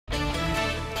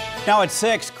Now at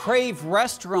 6, CRAVE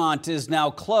restaurant is now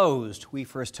closed. We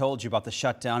first told you about the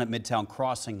shutdown at Midtown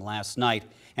Crossing last night,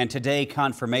 and today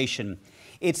confirmation.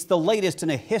 It's the latest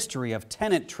in a history of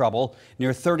tenant trouble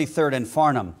near 33rd and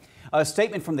Farnham. A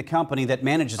statement from the company that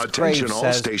manages CRAVE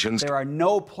says there are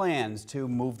no plans to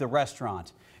move the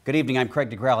restaurant. Good evening, I'm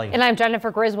Craig DeGrelli. And I'm Jennifer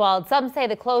Griswold. Some say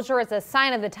the closure is a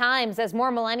sign of the times as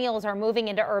more millennials are moving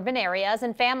into urban areas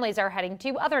and families are heading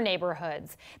to other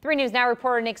neighborhoods. 3 News Now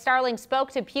reporter Nick Starling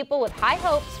spoke to people with high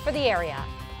hopes for the area.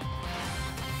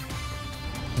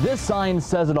 This sign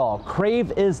says it all.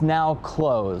 CRAVE is now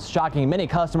closed, shocking many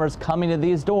customers coming to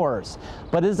these doors.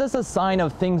 But is this a sign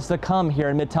of things to come here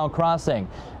in Midtown Crossing?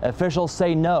 Officials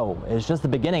say no, it's just the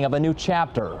beginning of a new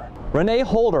chapter. Renee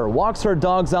Holder walks her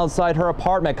dogs outside her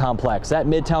apartment complex at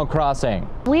Midtown Crossing.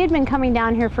 We had been coming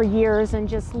down here for years and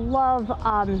just love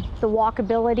the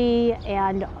walkability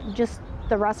and just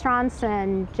the restaurants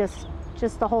and just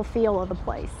the whole feel of the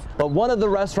place. But one of the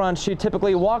restaurants she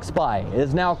typically walks by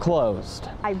is now closed.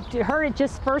 I heard it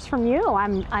just first from you.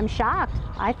 I'm shocked.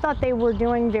 I thought they were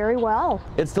doing very well.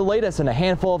 It's the latest in a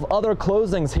handful of other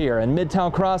closings here in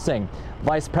Midtown Crossing.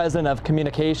 Vice President of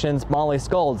Communications Molly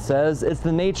Skold says it's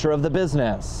the nature of the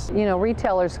business. You know,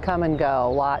 retailers come and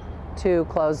go. Lot 2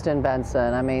 closed in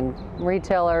Benson. I mean,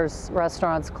 retailers,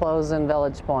 restaurants close in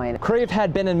Village Point. CRAVE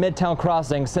had been in Midtown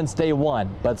Crossing since day one,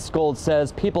 but Skold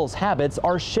says people's habits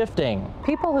are shifting.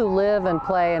 People who live and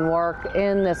play and work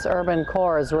in this urban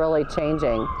core is really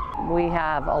changing. We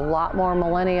have a lot more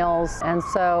millennials, and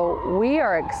so we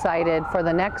are excited for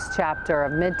the next chapter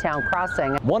of Midtown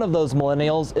Crossing. One of those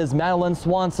millennials is Madeline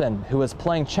Swanson, who is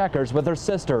playing checkers with her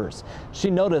sisters.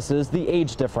 She notices the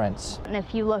age difference. And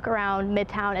if you look around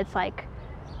Midtown, it's like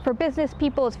for business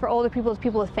people, it's for older people, it's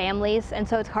people with families, and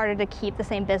so it's harder to keep the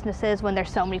same businesses when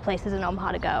there's so many places in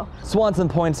Omaha to go. Swanson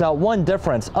points out one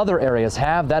difference other areas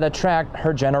have that attract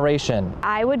her generation.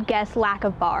 I would guess lack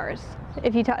of bars.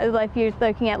 If you're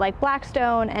looking at like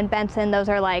Blackstone and Benson, those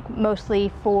are like mostly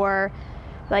for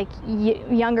like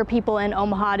younger people in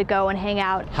Omaha to go and hang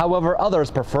out. However,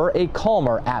 others prefer a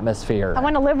calmer atmosphere. I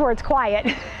want to live where it's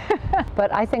quiet.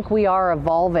 But I think we are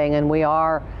evolving and we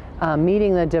are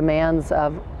meeting the demands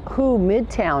of who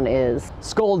Midtown is.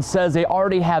 Skold says they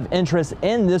already have interest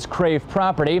in this CRAVE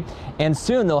property, and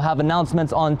soon they'll have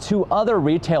announcements on 2 other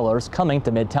retailers coming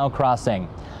to Midtown Crossing.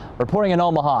 Reporting in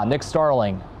Omaha, Nick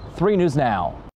Starling, 3 News Now.